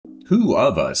Who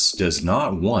of us does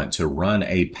not want to run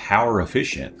a power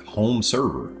efficient home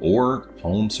server or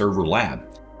home server lab?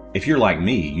 If you're like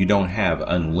me, you don't have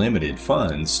unlimited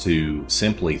funds to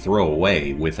simply throw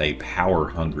away with a power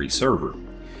hungry server.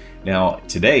 Now,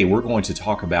 today we're going to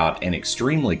talk about an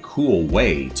extremely cool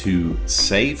way to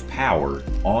save power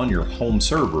on your home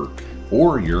server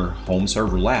or your home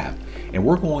server lab. And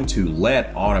we're going to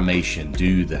let automation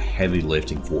do the heavy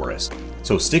lifting for us.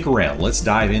 So stick around, let's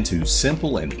dive into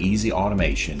simple and easy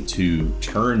automation to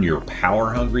turn your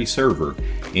power hungry server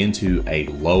into a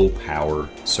low power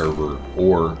server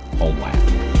or home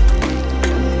lab.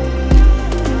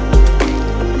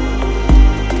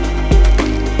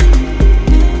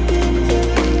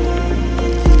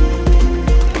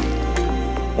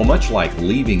 Well, much like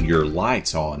leaving your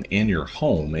lights on in your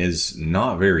home is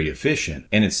not very efficient,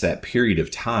 and it's that period of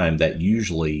time that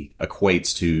usually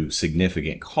equates to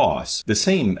significant costs, the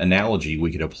same analogy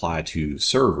we could apply to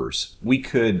servers. We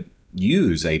could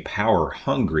use a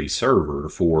power-hungry server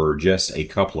for just a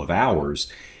couple of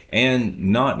hours and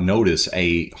not notice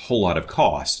a whole lot of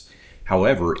cost.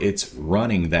 However, it's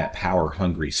running that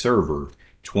power-hungry server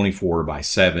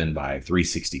 24/7 by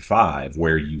 365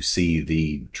 where you see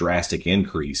the drastic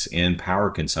increase in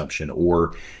power consumption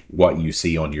or what you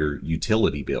see on your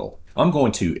utility bill. I'm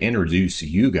going to introduce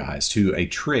you guys to a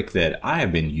trick that I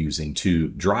have been using to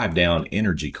drive down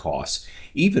energy costs,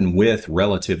 even with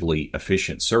relatively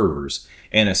efficient servers,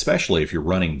 and especially if you're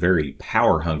running very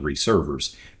power hungry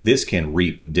servers, this can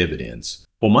reap dividends.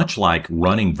 Well, much like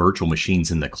running virtual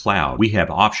machines in the cloud, we have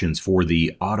options for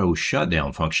the auto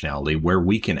shutdown functionality where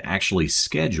we can actually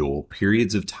schedule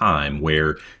periods of time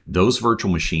where those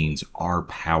virtual machines are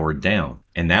powered down.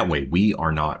 And that way we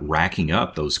are not racking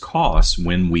up those costs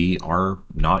when we are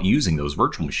not using those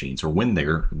virtual machines or when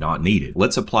they're not needed.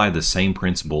 Let's apply the same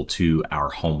principle to our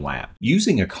home lab.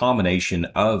 Using a combination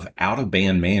of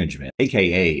out-of-band management,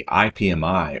 aka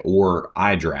IPMI or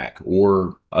IDRAC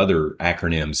or other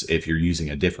acronyms if you're using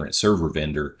a different server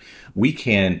vendor, we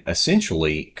can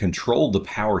essentially control the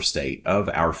power state of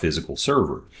our physical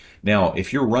server. Now,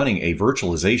 if you're running a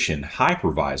virtualization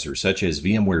hypervisor such as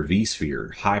VMware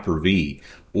vSphere, Hyper-V,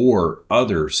 or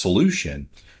other solution,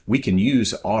 we can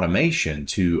use automation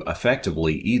to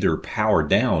effectively either power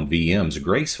down VMs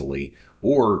gracefully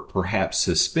or perhaps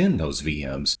suspend those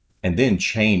VMs and then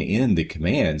chain in the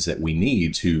commands that we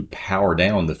need to power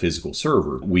down the physical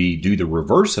server. We do the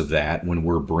reverse of that when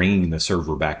we're bringing the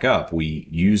server back up. We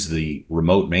use the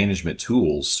remote management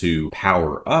tools to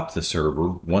power up the server.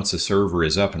 Once the server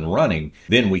is up and running,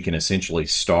 then we can essentially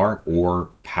start or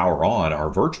power on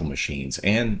our virtual machines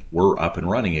and we're up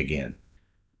and running again.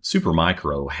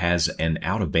 Supermicro has an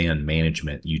out-of-band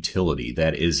management utility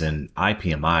that is an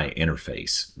IPMI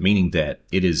interface, meaning that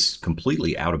it is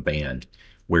completely out of band,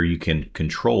 where you can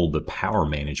control the power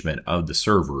management of the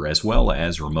server as well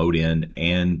as remote in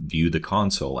and view the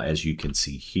console, as you can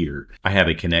see here. I have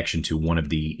a connection to one of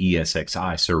the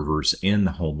ESXi servers in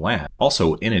the home lab.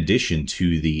 Also, in addition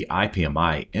to the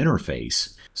IPMI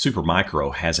interface,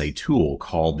 Supermicro has a tool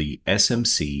called the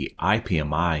SMC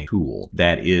IPMI tool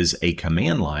that is a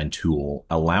command line tool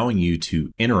allowing you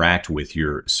to interact with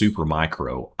your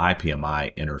Supermicro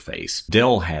IPMI interface.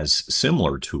 Dell has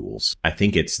similar tools. I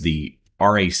think it's the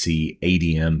RAC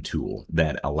ADM tool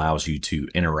that allows you to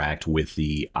interact with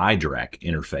the IDRAC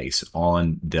interface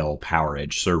on Dell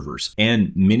PowerEdge servers,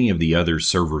 and many of the other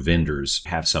server vendors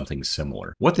have something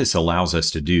similar. What this allows us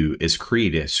to do is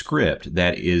create a script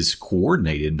that is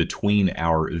coordinated between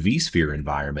our vSphere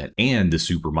environment and the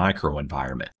Supermicro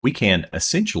environment. We can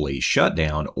essentially shut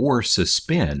down or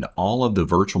suspend all of the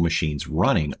virtual machines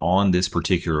running on this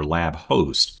particular lab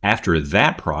host. After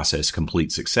that process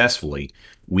completes successfully,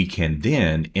 we can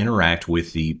then interact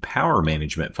with the power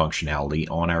management functionality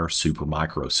on our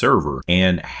Supermicro server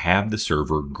and have the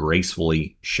server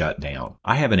gracefully shut down.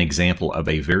 I have an example of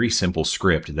a very simple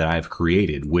script that I've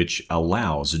created which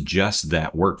allows just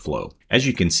that workflow. As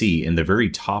you can see in the very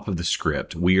top of the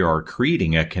script, we are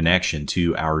creating a connection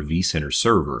to our vCenter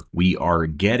server. We are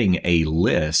getting a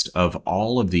list of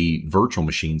all of the virtual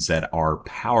machines that are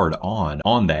powered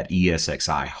on that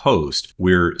ESXi host.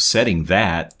 We're setting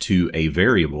that to a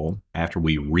variable after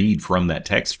we read from that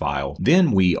text file.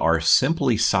 Then we are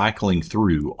simply cycling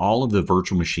through all of the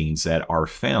virtual machines that are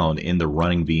found in the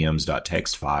running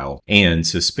vms.txt file and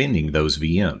suspending those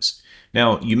VMs.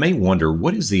 Now, you may wonder,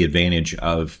 what is the advantage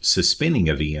of suspending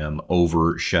a VM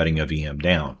over shutting a VM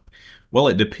down? Well,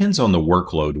 it depends on the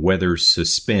workload whether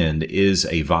suspend is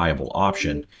a viable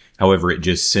option. However, it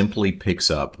just simply picks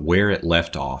up where it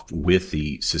left off with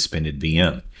the suspended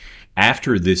VM.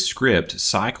 After this script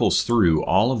cycles through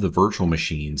all of the virtual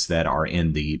machines that are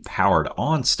in the powered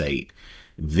on state,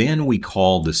 then we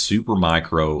call the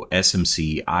Supermicro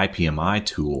SMC IPMI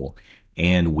tool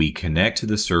and we connect to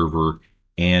the server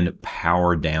and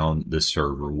power down the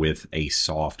server with a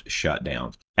soft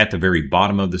shutdown. At the very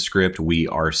bottom of the script, we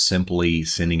are simply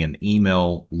sending an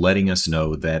email letting us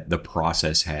know that the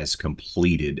process has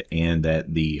completed and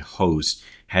that the host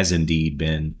has indeed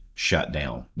been shut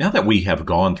down. Now that we have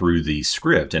gone through the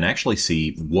script and actually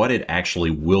see what it actually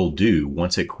will do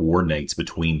once it coordinates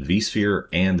between vSphere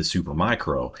and the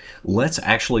Supermicro, let's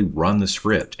actually run the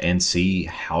script and see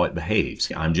how it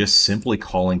behaves. I'm just simply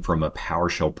calling from a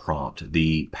PowerShell prompt,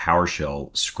 the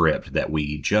PowerShell script that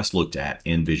we just looked at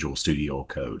in Visual Studio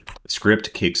Code. The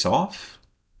script kicks off,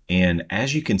 and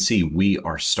as you can see, we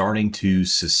are starting to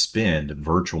suspend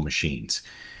virtual machines.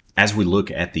 As we look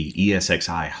at the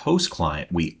ESXi host client,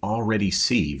 we already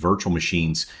see virtual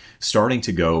machines starting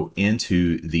to go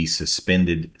into the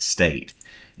suspended state.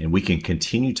 And we can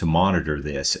continue to monitor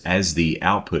this as the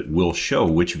output will show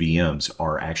which VMs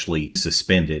are actually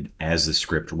suspended as the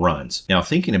script runs. Now,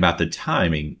 thinking about the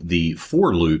timing, the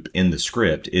for loop in the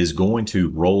script is going to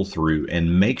roll through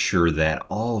and make sure that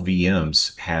all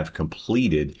VMs have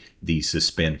completed the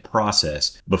suspend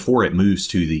process before it moves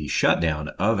to the shutdown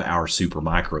of our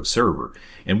Supermicro server.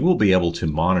 And we'll be able to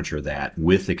monitor that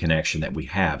with the connection that we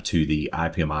have to the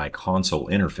IPMI console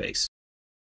interface.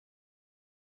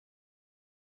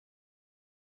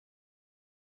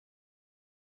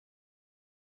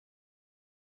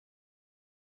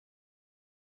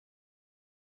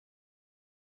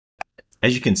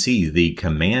 As you can see, the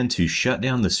command to shut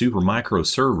down the Supermicro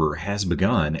server has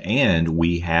begun, and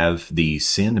we have the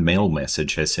send mail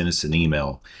message has sent us an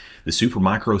email. The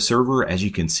Supermicro server, as you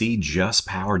can see, just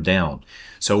powered down.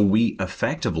 So we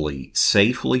effectively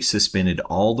safely suspended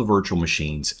all the virtual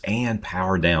machines and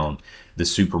powered down the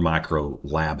Supermicro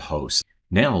lab host.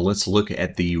 Now let's look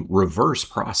at the reverse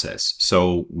process.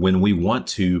 So when we want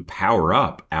to power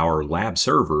up our lab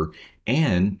server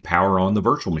and power on the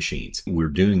virtual machines, we're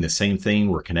doing the same thing.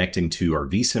 We're connecting to our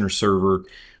vCenter server.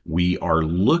 We are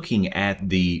looking at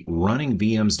the running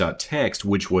vms.txt,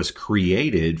 which was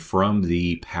created from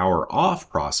the power off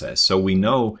process. So we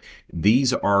know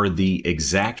these are the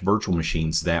exact virtual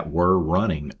machines that were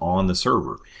running on the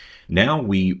server. Now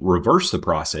we reverse the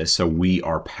process, so we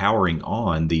are powering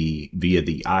on via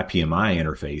the IPMI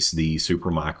interface, the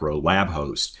Supermicro lab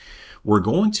host. We're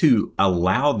going to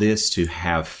allow this to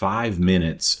have 5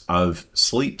 minutes of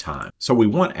sleep time. So we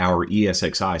want our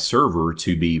ESXi server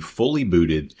to be fully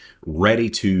booted, ready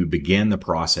to begin the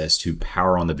process to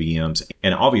power on the VMs.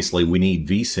 And obviously we need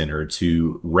vCenter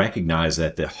to recognize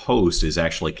that the host is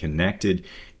actually connected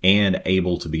and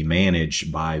able to be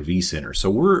managed by vCenter.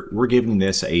 So we're giving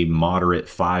this a moderate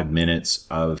 5 minutes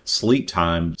of sleep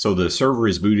time. So the server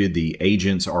is booted, the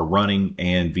agents are running,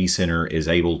 and vCenter is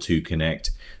able to connect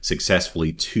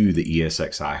successfully to the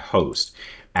ESXi host.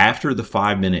 After the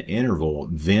 5-minute interval,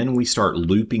 then we start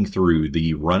looping through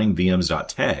the running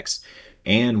vms.txt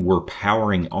and we're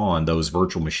powering on those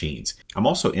virtual machines. I'm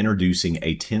also introducing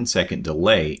a 10-second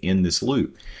delay in this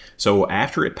loop. So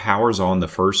after it powers on the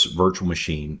first virtual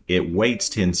machine, it waits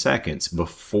 10 seconds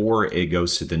before it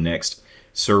goes to the next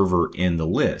server in the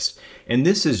list. And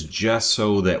this is just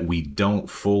so that we don't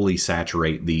fully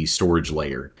saturate the storage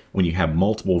layer. When you have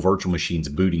multiple virtual machines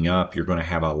booting up, you're going to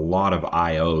have a lot of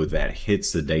I/O that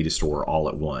hits the data store all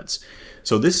at once.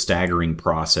 So this staggering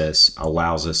process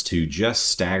allows us to just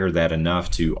stagger that enough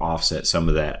to offset some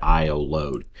of that I/O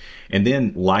load. And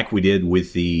then, like we did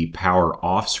with the power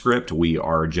off script, we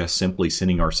are just simply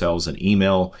sending ourselves an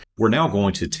email. We're now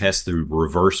going to test the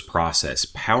reverse process,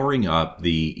 powering up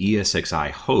the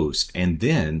ESXi host and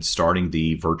then starting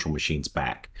the virtual machines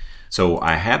back. So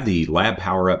I have the lab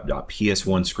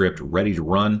powerup.ps1 script ready to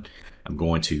run. I'm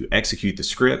going to execute the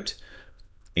script,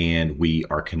 and we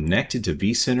are connected to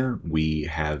vCenter. We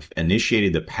have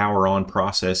initiated the power on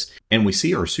process, and we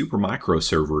see our Supermicro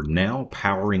server now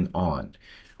powering on.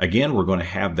 Again, we're going to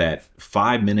have that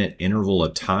 5-minute interval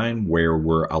of time where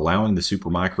we're allowing the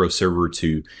Supermicro server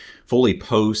to fully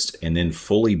post and then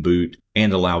fully boot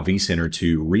and allow vCenter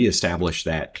to reestablish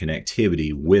that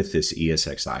connectivity with this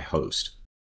ESXi host.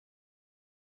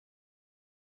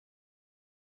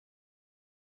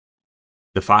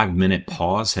 The 5-minute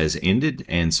pause has ended,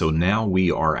 and so now we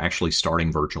are actually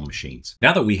starting virtual machines.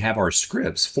 Now that we have our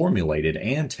scripts formulated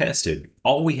and tested,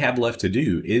 all we have left to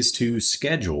do is to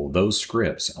schedule those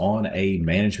scripts on a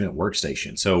management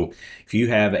workstation. So if you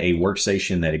have a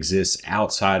workstation that exists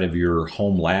outside of your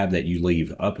home lab that you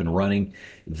leave up and running,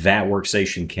 that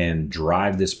workstation can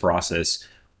drive this process.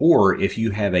 Or if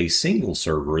you have a single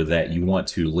server that you want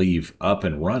to leave up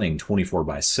and running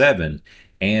 24/7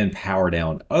 and power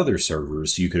down other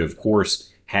servers, you could of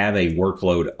course have a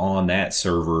workload on that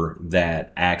server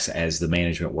that acts as the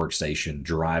management workstation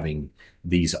driving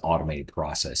these automated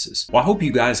processes. Well, I hope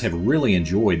you guys have really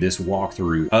enjoyed this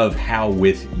walkthrough of how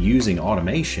with using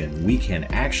automation, we can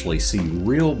actually see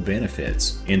real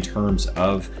benefits in terms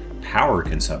of power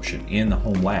consumption in the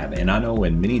home lab. And I know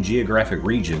in many geographic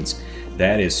regions,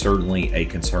 that is certainly a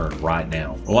concern right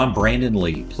now. Well, I'm Brandon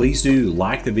Lee. Please do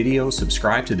like the video,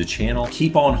 subscribe to the channel,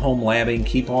 keep on home labbing,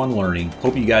 keep on learning.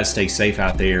 Hope you guys stay safe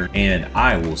out there, and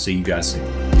I will see you guys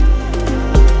soon.